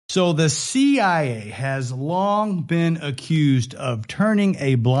So the CIA has long been accused of turning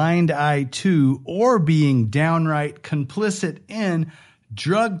a blind eye to or being downright complicit in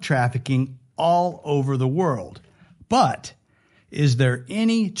drug trafficking all over the world. But is there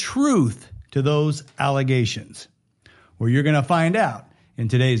any truth to those allegations? Well, you're going to find out in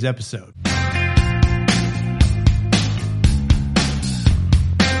today's episode.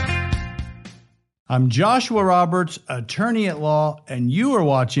 I'm Joshua Roberts, attorney at law, and you are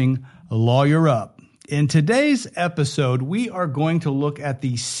watching Lawyer Up. In today's episode, we are going to look at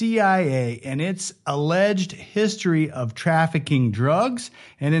the CIA and its alleged history of trafficking drugs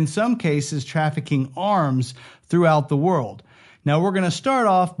and in some cases trafficking arms throughout the world. Now, we're going to start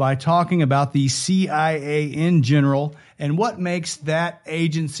off by talking about the CIA in general and what makes that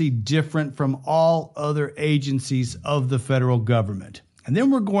agency different from all other agencies of the federal government. And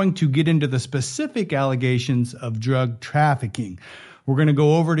then we're going to get into the specific allegations of drug trafficking. We're going to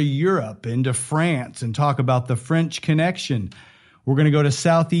go over to Europe, into France, and talk about the French Connection. We're going to go to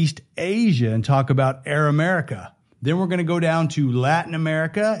Southeast Asia and talk about Air America. Then we're going to go down to Latin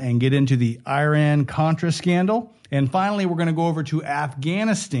America and get into the Iran-Contra scandal. And finally, we're going to go over to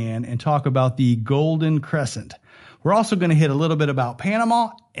Afghanistan and talk about the Golden Crescent. We're also going to hit a little bit about Panama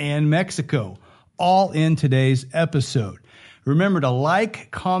and Mexico, all in today's episode. Remember to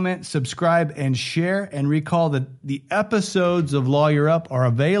like, comment, subscribe, and share, and recall that the episodes of Lawyer Up are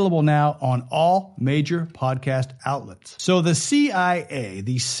available now on all major podcast outlets. So the CIA,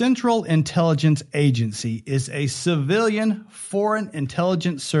 the Central Intelligence Agency, is a civilian foreign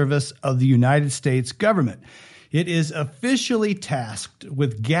intelligence service of the United States government. It is officially tasked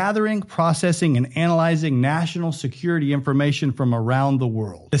with gathering, processing, and analyzing national security information from around the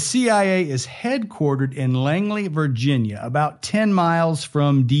world. The CIA is headquartered in Langley, Virginia, about 10 miles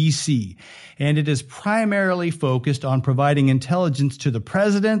from D.C., and it is primarily focused on providing intelligence to the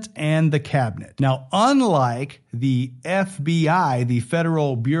president and the cabinet. Now, unlike the FBI, the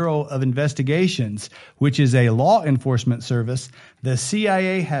Federal Bureau of Investigations, which is a law enforcement service, the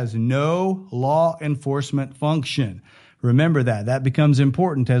CIA has no law enforcement function. Remember that. That becomes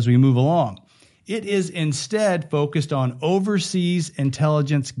important as we move along. It is instead focused on overseas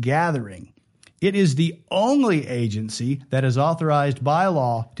intelligence gathering. It is the only agency that is authorized by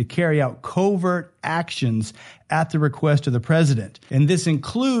law to carry out covert actions at the request of the president. And this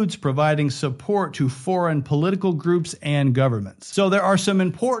includes providing support to foreign political groups and governments. So there are some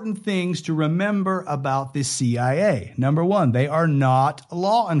important things to remember about the CIA. Number one, they are not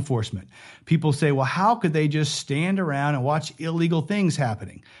law enforcement. People say, well, how could they just stand around and watch illegal things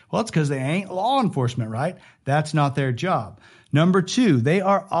happening? Well, it's because they ain't law enforcement, right? That's not their job. Number two, they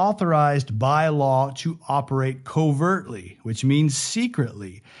are authorized by law to operate covertly, which means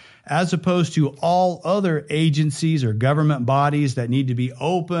secretly, as opposed to all other agencies or government bodies that need to be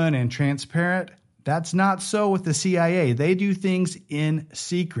open and transparent. That's not so with the CIA. They do things in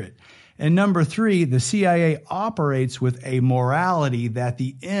secret. And number three, the CIA operates with a morality that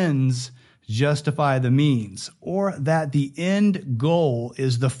the ends justify the means, or that the end goal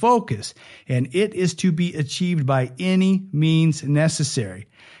is the focus, and it is to be achieved by any means necessary.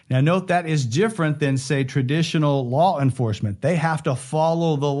 Now, note that is different than, say, traditional law enforcement. They have to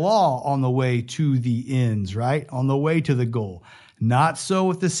follow the law on the way to the ends, right? On the way to the goal. Not so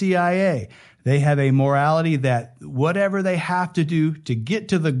with the CIA. They have a morality that whatever they have to do to get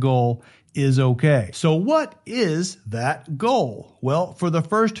to the goal is okay. So what is that goal? Well, for the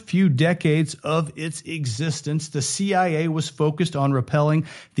first few decades of its existence, the CIA was focused on repelling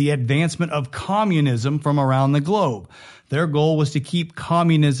the advancement of communism from around the globe. Their goal was to keep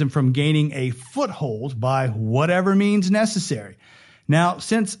communism from gaining a foothold by whatever means necessary. Now,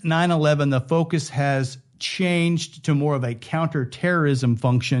 since 9/11, the focus has changed to more of a counterterrorism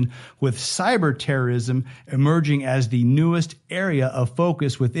function, with cyber terrorism emerging as the newest area of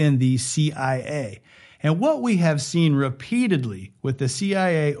focus within the CIA. And what we have seen repeatedly with the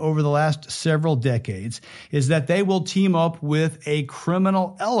CIA over the last several decades is that they will team up with a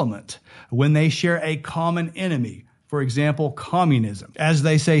criminal element when they share a common enemy. For example, communism. As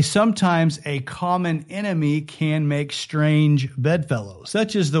they say, sometimes a common enemy can make strange bedfellows.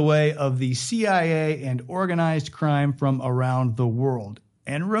 Such is the way of the CIA and organized crime from around the world.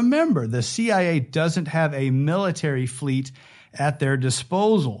 And remember, the CIA doesn't have a military fleet at their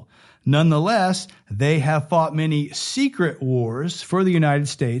disposal. Nonetheless, they have fought many secret wars for the United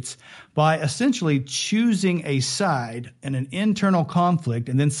States by essentially choosing a side in an internal conflict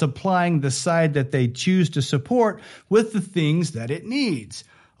and then supplying the side that they choose to support with the things that it needs.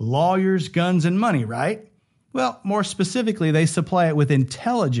 Lawyers, guns, and money, right? Well, more specifically, they supply it with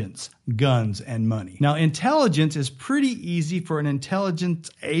intelligence, guns, and money. Now, intelligence is pretty easy for an intelligence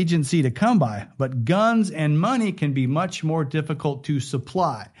agency to come by, but guns and money can be much more difficult to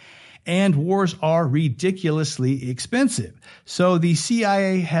supply. And wars are ridiculously expensive. So the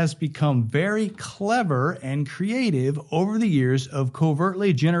CIA has become very clever and creative over the years of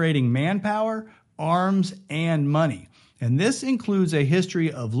covertly generating manpower, arms, and money. And this includes a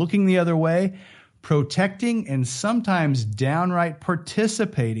history of looking the other way, protecting, and sometimes downright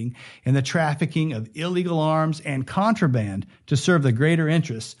participating in the trafficking of illegal arms and contraband to serve the greater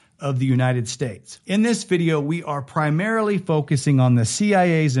interests of the United States. In this video, we are primarily focusing on the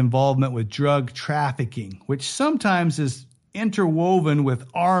CIA's involvement with drug trafficking, which sometimes is interwoven with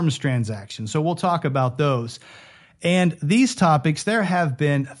arms transactions. So we'll talk about those. And these topics, there have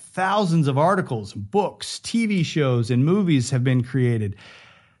been thousands of articles, books, TV shows, and movies have been created.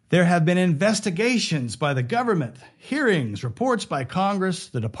 There have been investigations by the government, hearings, reports by Congress.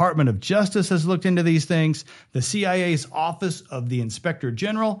 The Department of Justice has looked into these things. The CIA's Office of the Inspector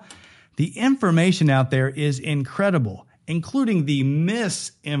General. The information out there is incredible, including the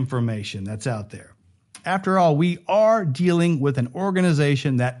misinformation that's out there. After all, we are dealing with an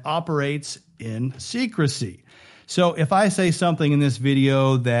organization that operates in secrecy. So if I say something in this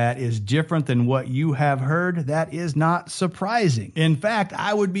video that is different than what you have heard, that is not surprising. In fact,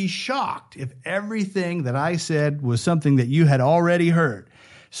 I would be shocked if everything that I said was something that you had already heard.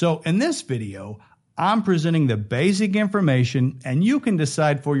 So in this video, I'm presenting the basic information, and you can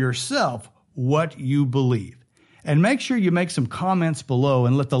decide for yourself what you believe. And make sure you make some comments below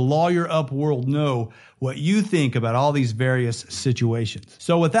and let the Lawyer Up world know what you think about all these various situations.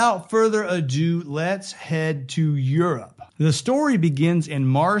 So without further ado, let's head to Europe. The story begins in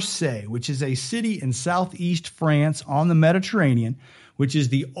Marseille, which is a city in southeast France on the Mediterranean, which is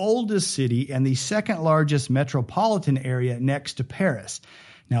the oldest city and the second largest metropolitan area next to Paris.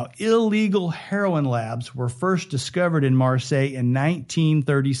 Now, illegal heroin labs were first discovered in Marseille in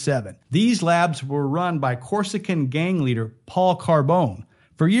 1937. These labs were run by Corsican gang leader Paul Carbone.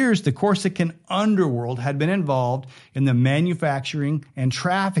 For years, the Corsican underworld had been involved in the manufacturing and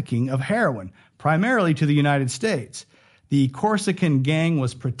trafficking of heroin, primarily to the United States. The Corsican gang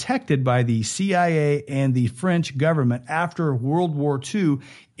was protected by the CIA and the French government after World War II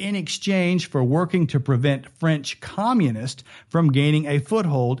in exchange for working to prevent French communists from gaining a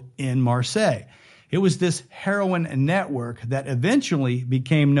foothold in Marseille. It was this heroin network that eventually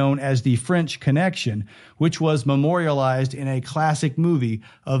became known as the French Connection, which was memorialized in a classic movie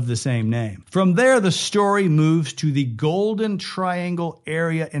of the same name. From there, the story moves to the Golden Triangle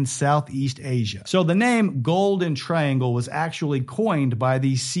area in Southeast Asia. So the name Golden Triangle was actually coined by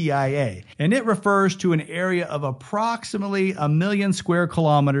the CIA, and it refers to an area of approximately 1 million square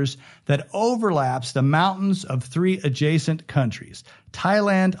kilometers that overlaps the mountains of 3 adjacent countries: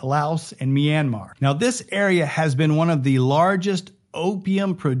 Thailand, Laos, and Myanmar. Now, this area has been one of the largest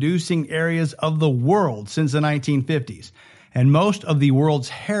opium-producing areas of the world since the 1950s, and most of the world's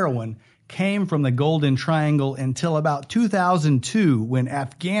heroin came from the Golden Triangle until about 2002, when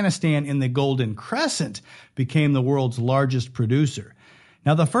Afghanistan in the Golden Crescent became the world's largest producer.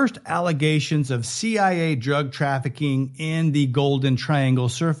 Now, the first allegations of CIA drug trafficking in the Golden Triangle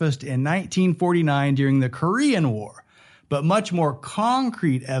surfaced in 1949 during the Korean War, but much more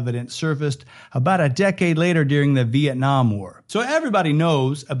concrete evidence surfaced about a decade later during the Vietnam War. So everybody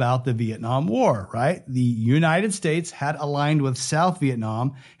knows about the Vietnam War, right? The United States had aligned with South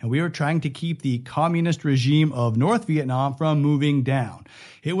Vietnam, and we were trying to keep the communist regime of North Vietnam from moving down.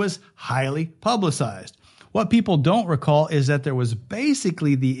 It was highly publicized. What people don't recall is that there was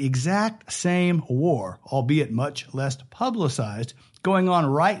basically the exact same war, albeit much less publicized, going on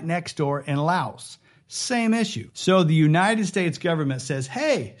right next door in Laos. Same issue. So the United States government says,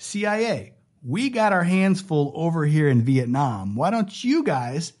 hey, CIA, we got our hands full over here in Vietnam. Why don't you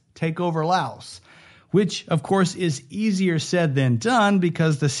guys take over Laos? Which, of course, is easier said than done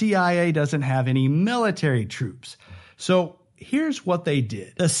because the CIA doesn't have any military troops. So here's what they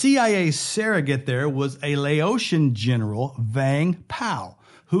did. The CIA surrogate there was a Laotian general, Vang Pao,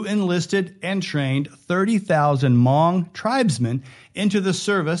 who enlisted and trained 30,000 Hmong tribesmen into the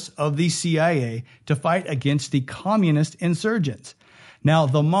service of the CIA to fight against the communist insurgents. Now,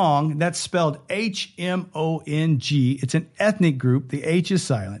 the Hmong, that's spelled H-M-O-N-G. It's an ethnic group. The H is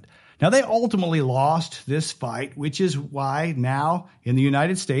silent. Now, they ultimately lost this fight, which is why now in the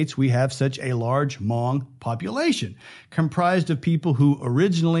United States we have such a large Hmong population, comprised of people who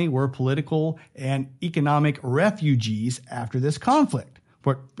originally were political and economic refugees after this conflict.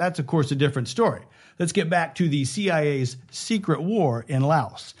 But that's, of course, a different story. Let's get back to the CIA's secret war in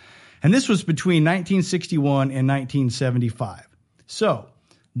Laos. And this was between 1961 and 1975. So,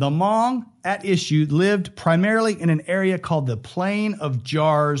 the Hmong at issue lived primarily in an area called the Plain of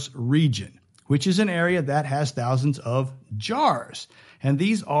Jars region, which is an area that has thousands of jars. And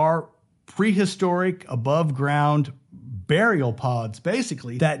these are prehistoric, above-ground burial pods,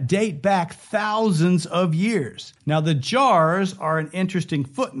 basically, that date back thousands of years. Now, the jars are an interesting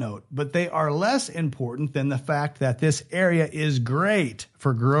footnote, but they are less important than the fact that this area is great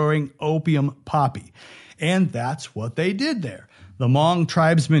for growing opium poppy. And that's what they did there. The Hmong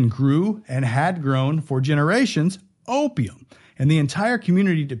tribesmen grew and had grown for generations opium, and the entire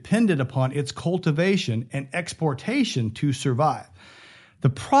community depended upon its cultivation and exportation to survive. The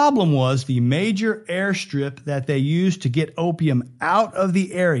problem was the major airstrip that they used to get opium out of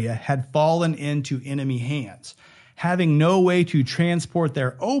the area had fallen into enemy hands. Having no way to transport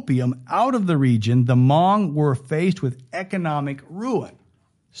their opium out of the region, the Hmong were faced with economic ruin.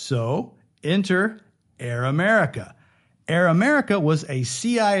 So, enter Air America. Air America was a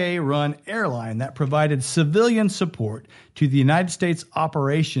CIA-run airline that provided civilian support to the United States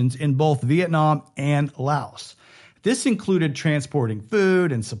operations in both Vietnam and Laos. This included transporting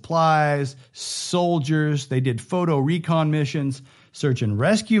food and supplies, soldiers. They did photo recon missions, search and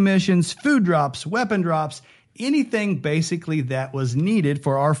rescue missions, food drops, weapon drops, anything basically that was needed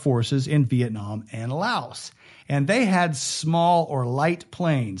for our forces in Vietnam and Laos. And they had small or light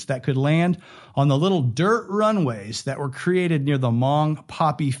planes that could land on the little dirt runways that were created near the Hmong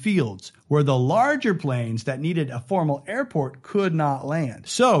poppy fields, where the larger planes that needed a formal airport could not land.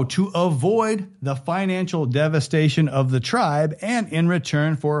 So, to avoid the financial devastation of the tribe and in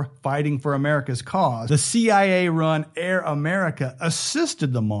return for fighting for America's cause, the CIA-run Air America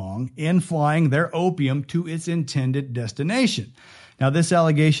assisted the Hmong in flying their opium to its intended destination. Now, this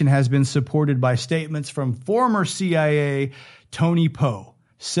allegation has been supported by statements from former CIA Tony Poe,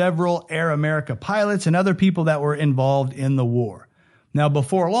 several Air America pilots, and other people that were involved in the war. Now,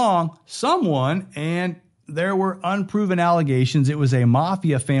 before long, someone, and there were unproven allegations, it was a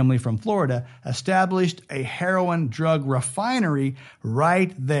mafia family from Florida, established a heroin drug refinery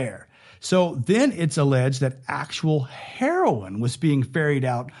right there. So then it's alleged that actual heroin was being ferried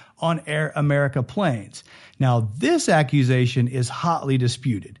out on Air America planes. Now, this accusation is hotly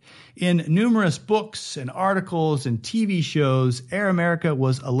disputed. In numerous books and articles and TV shows, Air America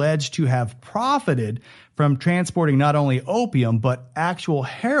was alleged to have profited from transporting not only opium, but actual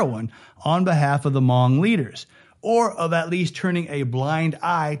heroin on behalf of the Hmong leaders, or of at least turning a blind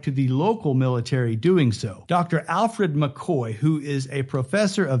eye to the local military doing so. Dr. Alfred McCoy, who is a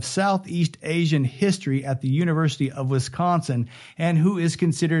professor of Southeast Asian history at the University of Wisconsin and who is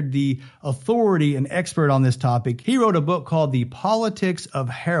considered the authority and expert on this topic, he wrote a book called The Politics of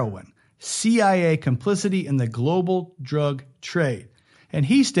Heroin, CIA Complicity in the Global Drug Trade. And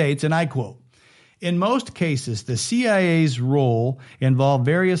he states, and I quote, "In most cases, the CIA's role involved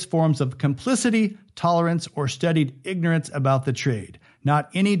various forms of complicity, tolerance, or studied ignorance about the trade, not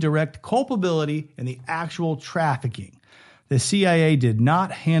any direct culpability in the actual trafficking. The CIA did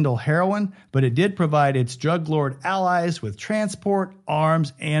not handle heroin, but it did provide its drug lord allies with transport,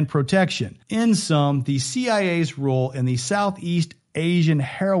 arms, and protection. In sum, the CIA's role in the Southeast Asian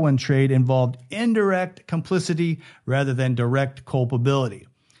heroin trade involved indirect complicity rather than direct culpability."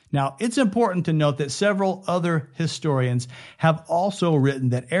 Now, it's important to note that several other historians have also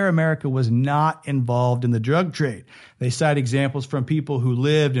written that Air America was not involved in the drug trade. They cite examples from people who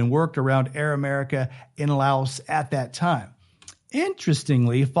lived and worked around Air America in Laos at that time.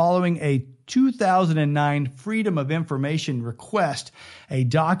 Interestingly, following a 2009 Freedom of Information request, a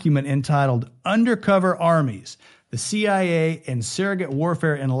document entitled Undercover Armies, the CIA and Surrogate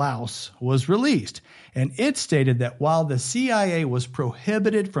Warfare in Laos was released, and it stated that while the CIA was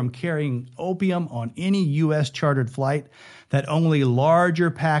prohibited from carrying opium on any U.S. chartered flight, that only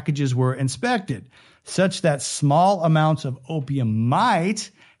larger packages were inspected, such that small amounts of opium might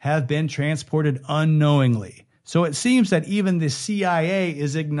have been transported unknowingly. So it seems that even the CIA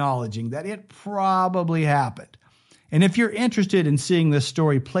is acknowledging that it probably happened. And if you're interested in seeing this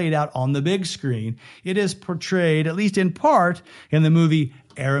story played out on the big screen, it is portrayed, at least in part, in the movie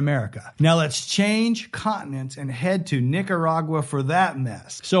Air America. Now let's change continents and head to Nicaragua for that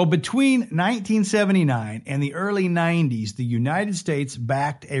mess. So between 1979 and the early 90s, the United States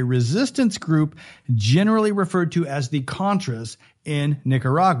backed a resistance group generally referred to as the Contras in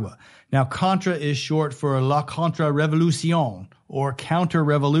Nicaragua. Now, Contra is short for La Contrarrevolución, or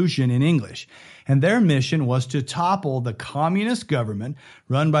counter-revolution in English. And their mission was to topple the communist government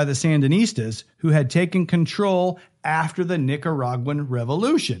run by the Sandinistas, who had taken control after the Nicaraguan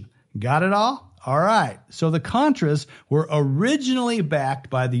Revolution. Got it all? All right. So the Contras were originally backed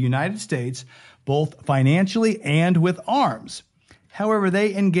by the United States, both financially and with arms. However,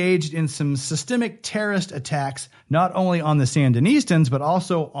 they engaged in some systemic terrorist attacks, not only on the Sandinistans, but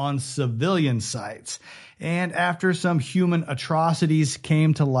also on civilian sites. And after some human atrocities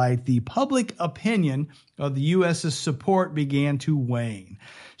came to light, the public opinion of the U.S.'s support began to wane.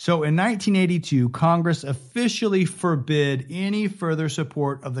 So in 1982, Congress officially forbid any further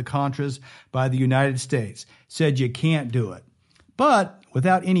support of the Contras by the United States, said you can't do it. But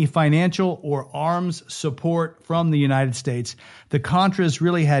without any financial or arms support from the United States, the Contras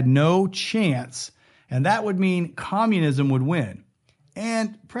really had no chance, and that would mean communism would win.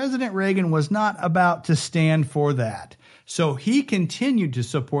 And President Reagan was not about to stand for that. So he continued to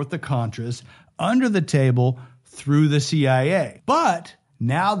support the Contras under the table through the CIA. But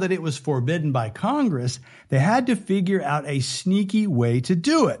now that it was forbidden by Congress, they had to figure out a sneaky way to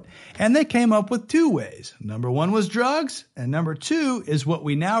do it. And they came up with two ways. Number one was drugs, and number two is what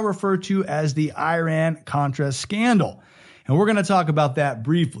we now refer to as the Iran-Contra scandal. And we're going to talk about that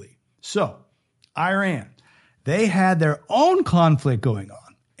briefly. So, Iran, they had their own conflict going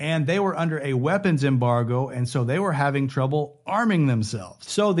on, and they were under a weapons embargo, and so they were having trouble arming themselves.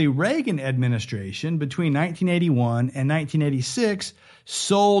 So the Reagan administration between 1981 and 1986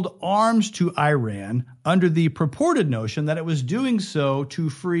 sold arms to Iran under the purported notion that it was doing so to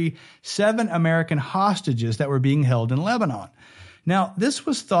free 7 American hostages that were being held in Lebanon. Now, this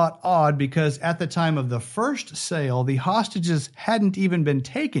was thought odd because at the time of the first sale, the hostages hadn't even been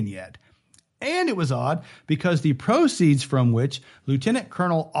taken yet. And it was odd because the proceeds from which Lieutenant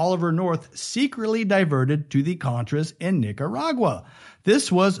Colonel Oliver North secretly diverted to the Contras in Nicaragua.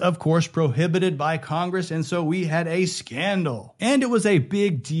 This was, of course, prohibited by Congress, and so we had a scandal. And it was a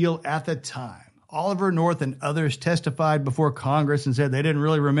big deal at the time. Oliver North and others testified before Congress and said they didn't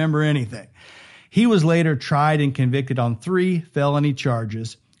really remember anything. He was later tried and convicted on 3 felony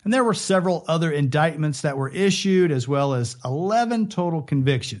charges, and there were several other indictments that were issued, as well as 11 total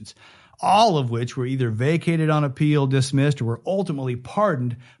convictions, all of which were either vacated on appeal, dismissed, or were ultimately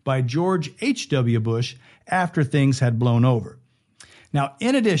pardoned by George H.W. Bush after things had blown over. Now,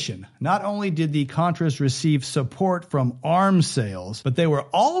 in addition, not only did the Contras receive support from arms sales, but they were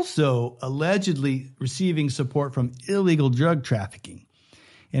also allegedly receiving support from illegal drug trafficking.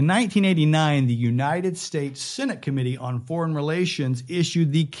 In 1989, the United States Senate Committee on Foreign Relations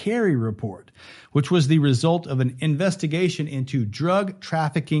issued the Kerry Report, which was the result of an investigation into drug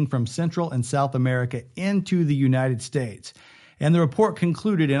trafficking from Central and South America into the United States. And the report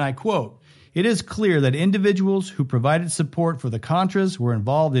concluded, and I quote, "It is clear that individuals who provided support for the Contras were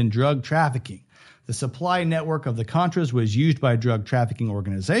involved in drug trafficking. The supply network of the Contras was used by drug trafficking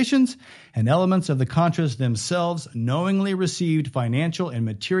organizations, and elements of the Contras themselves knowingly received financial and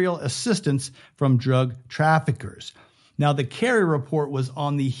material assistance from drug traffickers." Now, the Kerry Report was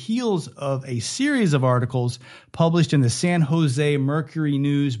on the heels of a series of articles published in the San Jose Mercury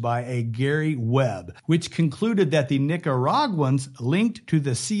News by a Gary Webb, which concluded that the Nicaraguans linked to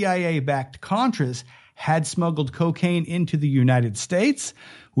the CIA-backed Contras had smuggled cocaine into the United States,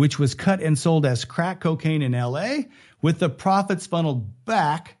 which was cut and sold as crack cocaine in LA, with the profits funneled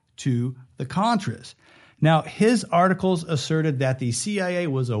back to the Contras. Now, his articles asserted that the CIA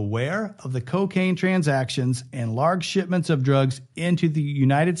was aware of the cocaine transactions and large shipments of drugs into the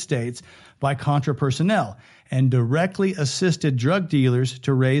United States by Contra personnel and directly assisted drug dealers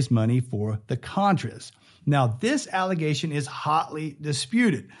to raise money for the Contras. Now, this allegation is hotly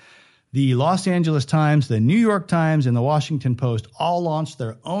disputed. The Los Angeles Times, the New York Times, and the Washington Post all launched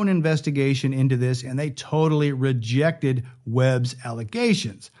their own investigation into this, and they totally rejected Webb's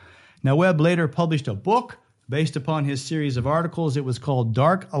allegations. Now, Webb later published a book based upon his series of articles. It was called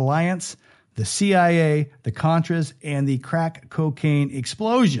Dark Alliance, the CIA, the Contras, and the Crack Cocaine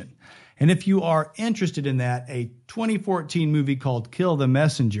Explosion. And if you are interested in that, a 2014 movie called Kill the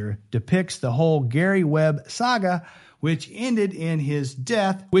Messenger depicts the whole Gary Webb saga, which ended in his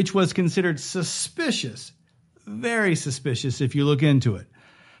death, which was considered suspicious, very suspicious if you look into it.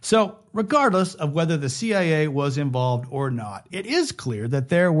 So, regardless of whether the CIA was involved or not, it is clear that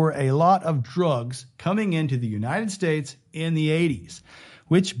there were a lot of drugs coming into the United States in the 80s,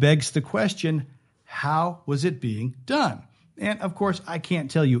 which begs the question, how was it being done? And of course, I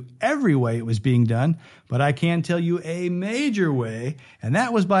can't tell you every way it was being done, but I can tell you a major way, and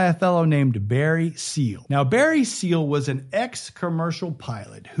that was by a fellow named Barry Seal. Now, Barry Seal was an ex-commercial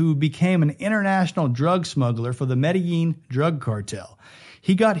pilot who became an international drug smuggler for the Medellin drug cartel.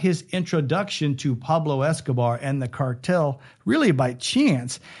 He got his introduction to Pablo Escobar and the cartel really by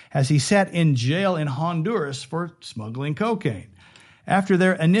chance as he sat in jail in Honduras for smuggling cocaine. After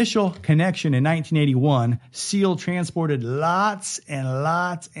their initial connection in 1981, Seal transported lots and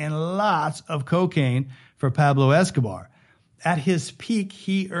lots and lots of cocaine for Pablo Escobar. At his peak,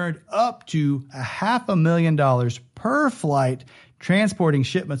 he earned up to $500,000 per flight transporting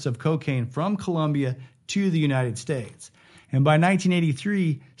shipments of cocaine from Colombia to the United States. And by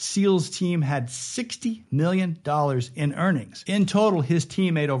 1983, Seal's team had $60 million in earnings. In total, his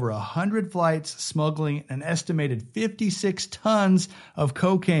team made over 100 flights, smuggling an estimated 56 tons of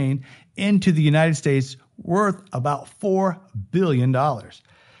cocaine into the United States, worth about $4 billion.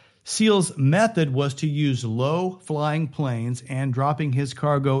 Seal's method was to use low-flying planes and dropping his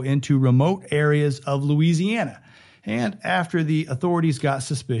cargo into remote areas of Louisiana. And after the authorities got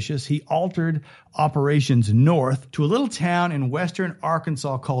suspicious, he altered operations north to a little town in western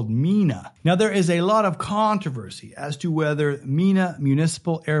Arkansas called Mena. Now, there is a lot of controversy as to whether Mena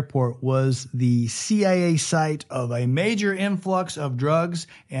Municipal Airport was the CIA site of a major influx of drugs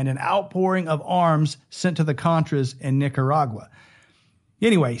and an outpouring of arms sent to the Contras in Nicaragua.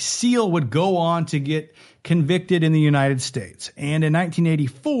 Anyway, Seal would go on to get convicted in the United States. And in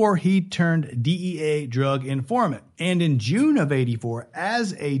 1984, he turned DEA drug informant. And in June of 84,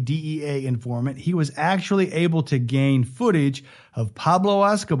 as a DEA informant, he was actually able to gain footage of Pablo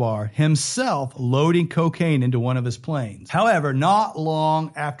Escobar himself loading cocaine into one of his planes. However, not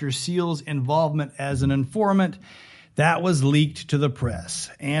long after Seal's involvement as an informant, that was leaked to the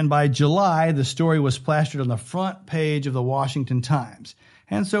press. And by July, the story was plastered on the front page of the Washington Times.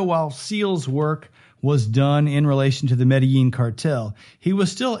 And so while Seal's work was done in relation to the Medellin cartel, he was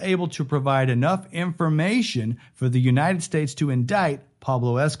still able to provide enough information for the United States to indict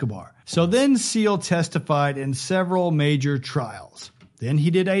Pablo Escobar. So then Seal testified in several major trials. Then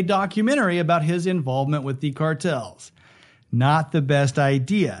he did a documentary about his involvement with the cartels. Not the best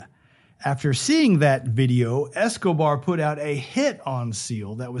idea. After seeing that video, Escobar put out a hit on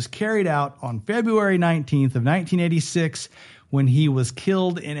Seal that was carried out on February 19th of 1986 when he was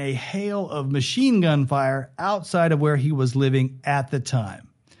killed in a hail of machine gun fire outside of where he was living at the time.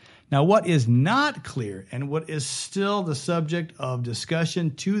 Now, what is not clear and what is still the subject of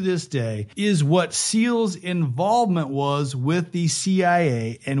discussion to this day is what Seal's involvement was with the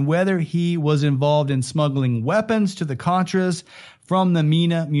CIA and whether he was involved in smuggling weapons to the Contras from the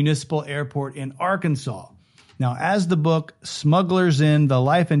Mena Municipal Airport in Arkansas. Now, as the book Smugglers in: The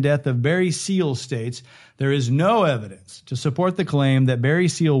Life and Death of Barry Seal states, there is no evidence to support the claim that Barry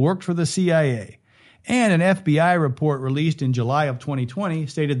Seal worked for the CIA. And an FBI report released in July of 2020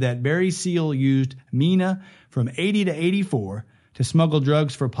 stated that Barry Seal used Mena from 80 to 84 to smuggle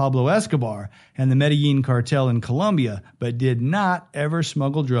drugs for Pablo Escobar and the Medellin cartel in Colombia, but did not ever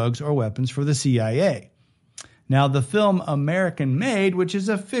smuggle drugs or weapons for the CIA. Now, the film American Made, which is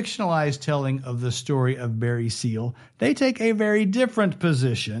a fictionalized telling of the story of Barry Seal, they take a very different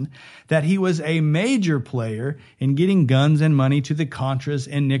position, that he was a major player in getting guns and money to the Contras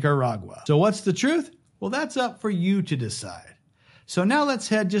in Nicaragua. So what's the truth? Well, that's up for you to decide. So now let's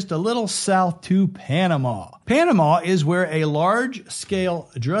head just a little south to Panama. Panama is where a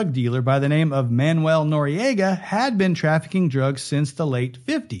large-scale drug dealer by the name of Manuel Noriega had been trafficking drugs since the late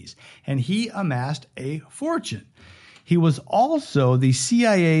 50s, and he amassed a fortune. He was also the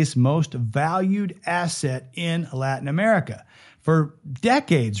CIA's most valued asset in Latin America for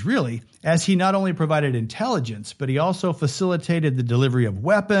decades, really, as he not only provided intelligence, but he also facilitated the delivery of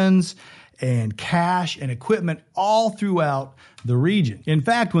weapons and cash and equipment all throughout the region. In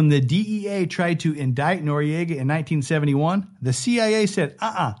fact, when the DEA tried to indict Noriega in 1971, the CIA said,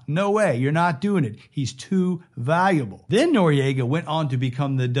 no way, you're not doing it. He's too valuable. Then Noriega went on to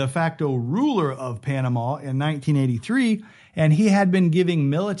become the de facto ruler of Panama in 1983, and he had been giving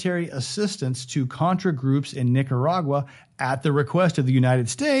military assistance to Contra groups in Nicaragua at the request of the United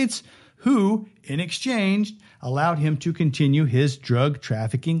States, who, in exchange, allowed him to continue his drug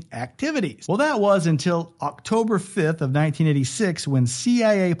trafficking activities. Well, that was until October 5th of 1986 when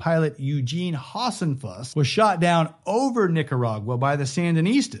CIA pilot Eugene Hasenfuss was shot down over Nicaragua by the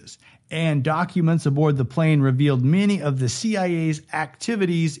Sandinistas, and documents aboard the plane revealed many of the CIA's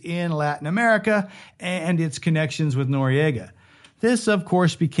activities in Latin America and its connections with Noriega. This, of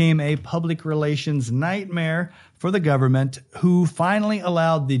course, became a public relations nightmare for the government, who finally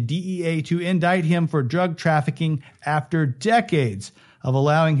allowed the DEA to indict him for drug trafficking after decades of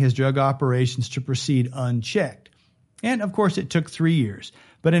allowing his drug operations to proceed unchecked. And, of course, it took 3 years.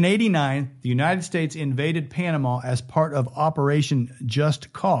 But in '89, the United States invaded Panama as part of Operation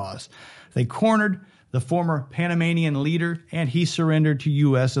Just Cause. They cornered the former Panamanian leader, and he surrendered to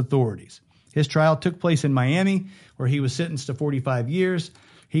U.S. authorities. His trial took place in Miami, where he was sentenced to 45 years.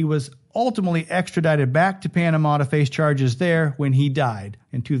 He was ultimately extradited back to Panama to face charges there when he died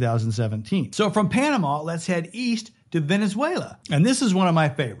in 2017. So from Panama, let's head east to Venezuela. And this is one of my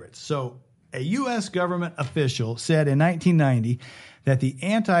favorites. So a U.S. government official said in 1990 that the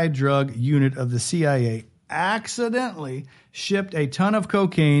anti-drug unit of the CIA accidentally shipped a ton of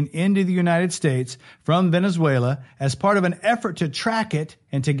cocaine into the United States from Venezuela as part of an effort to track it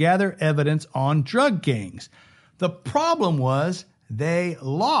and to gather evidence on drug gangs. The problem was they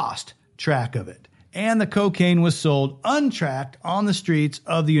lost track of it, and the cocaine was sold untracked on the streets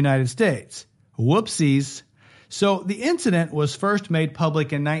of the United States. Whoopsies. So the incident was first made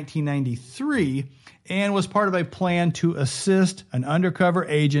public in 1993 and was part of a plan to assist an undercover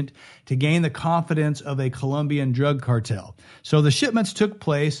agent to gain the confidence of a Colombian drug cartel. So the shipments took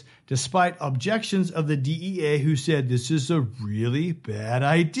place despite objections of the DEA, who said this is a really bad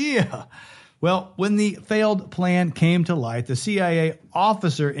idea. Well, when the failed plan came to light, the CIA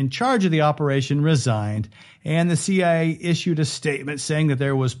officer in charge of the operation resigned, and the CIA issued a statement saying that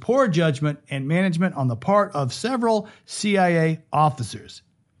there was poor judgment and management on the part of several CIA officers.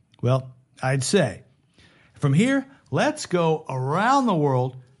 Well, I'd say, from here, let's go around the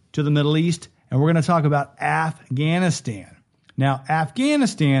world to the Middle East, and we're going to talk about Afghanistan. Now,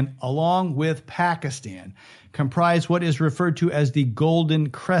 Afghanistan, along with Pakistan, comprise what is referred to as the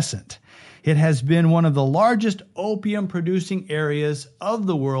Golden Crescent. It has been one of the largest opium-producing areas of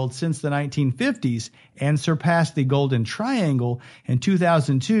the world since the 1950s and surpassed the Golden Triangle in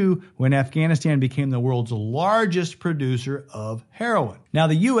 2002 when Afghanistan became the world's largest producer of heroin. Now,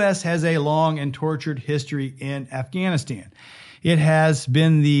 the U.S. has a long and tortured history in Afghanistan. It has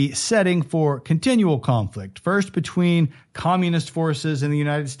been the setting for continual conflict, first between communist forces in the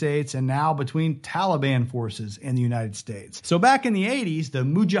United States and now between Taliban forces in the United States. So back in the 80s, the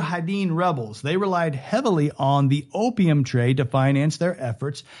Mujahideen rebels, they relied heavily on the opium trade to finance their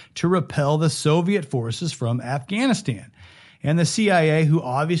efforts to repel the Soviet forces from Afghanistan. And the CIA, who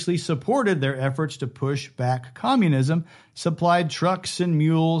obviously supported their efforts to push back communism, supplied trucks and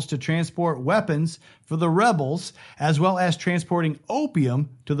mules to transport weapons for the rebels, as well as transporting opium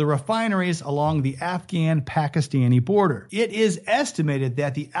to the refineries along the Afghan-Pakistani border. It is estimated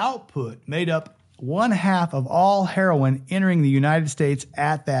that the output made up 1/2 of all heroin entering the United States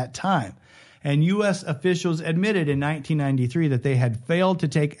at that time. And U.S. officials admitted in 1993 that they had failed to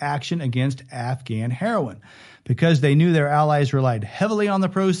take action against Afghan heroin because they knew their allies relied heavily on the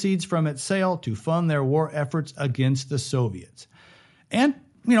proceeds from its sale to fund their war efforts against the Soviets. And,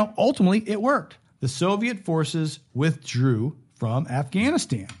 ultimately it worked. The Soviet forces withdrew from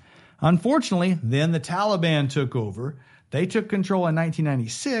Afghanistan. Unfortunately, then the Taliban took over. They took control in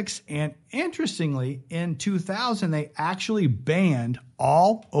 1996, and interestingly, in 2000, they actually banned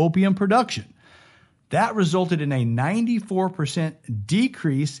all opium production. That resulted in a 94%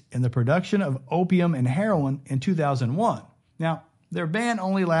 decrease in the production of opium and heroin in 2001. Now, their ban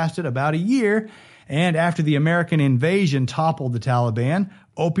only lasted about a year, and after the American invasion toppled the Taliban,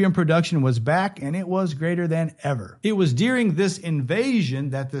 opium production was back, and it was greater than ever. It was during this invasion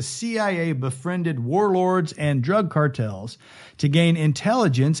that the CIA befriended warlords and drug cartels to gain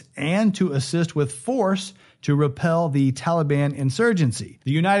intelligence and to assist with force to repel the Taliban insurgency.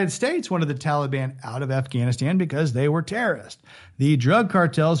 The United States wanted the Taliban out of Afghanistan because they were terrorists. The drug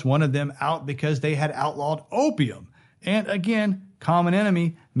cartels wanted them out because they had outlawed opium. And again, common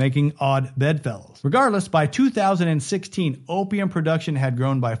enemy making odd bedfellows. Regardless, by 2016, opium production had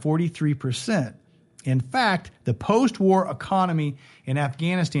grown by 43%. In fact, the post-war economy in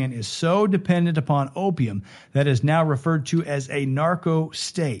Afghanistan is so dependent upon opium that is now referred to as a narco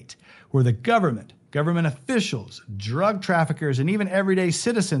state, where the government officials, drug traffickers, and even everyday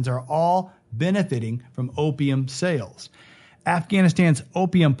citizens are all benefiting from opium sales. Afghanistan's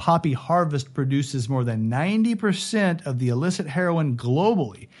opium poppy harvest produces more than 90% of the illicit heroin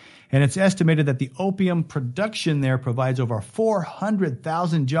globally, and it's estimated that the opium production there provides over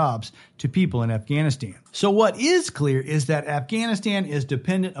 400,000 jobs to people in Afghanistan. So what is clear is that Afghanistan is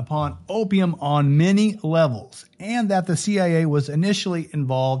dependent upon opium on many levels, and that the CIA was initially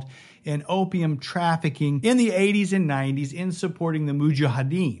involved in opium trafficking in the 80s and 90s in supporting the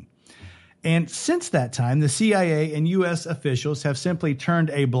Mujahideen. And since that time, the CIA and U.S. officials have simply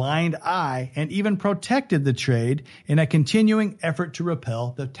turned a blind eye and even protected the trade in a continuing effort to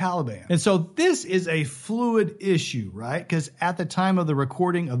repel the Taliban. And so this is a fluid issue, right? Because at the time of the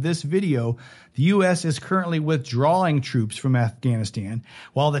recording of this video, the U.S. is currently withdrawing troops from Afghanistan,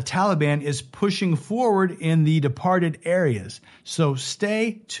 while the Taliban is pushing forward in the departed areas. So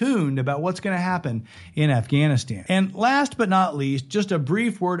stay tuned about what's going to happen in Afghanistan. And last but not least, just a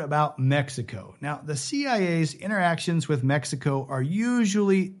brief word about Mexico. Mexico. Now, the CIA's interactions with Mexico are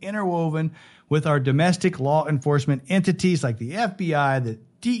usually interwoven with our domestic law enforcement entities like the FBI, the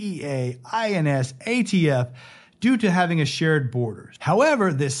DEA, INS, ATF, due to having a shared borders.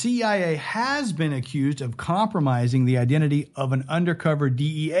 However, the CIA has been accused of compromising the identity of an undercover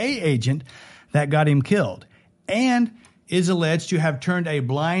DEA agent that got him killed, and is alleged to have turned a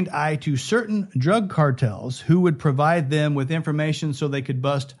blind eye to certain drug cartels who would provide them with information so they could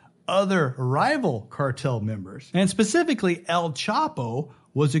bust other rival cartel members. And specifically, El Chapo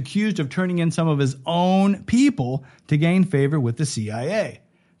was accused of turning in some of his own people to gain favor with the CIA.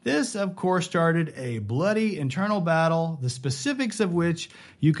 This, of course, started a bloody internal battle, the specifics of which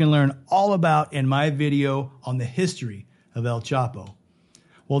you can learn all about in my video on the history of El Chapo.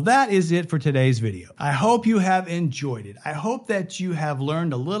 Well, that is it for today's video. I hope you have enjoyed it. I hope that you have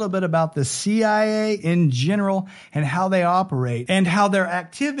learned a little bit about the CIA in general and how they operate and how their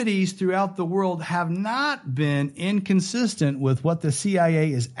activities throughout the world have not been inconsistent with what the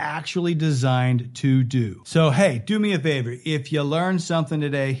CIA is actually designed to do. So, hey, do me a favor. If you learned something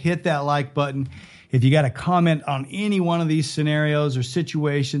today, hit that like button. If you got a comment on any one of these scenarios or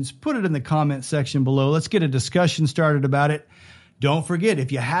situations, put it in the comment section below. Let's get a discussion started about it. Don't forget,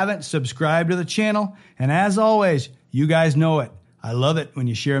 if you haven't, subscribe to the channel. And as always, you guys know it. I love it when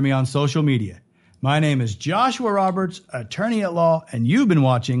you share me on social media. My name is Joshua Roberts, attorney at law, and you've been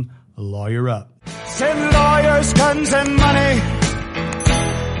watching Lawyer Up. Send lawyers, guns, and money.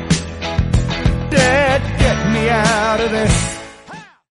 Dad, get me out of this.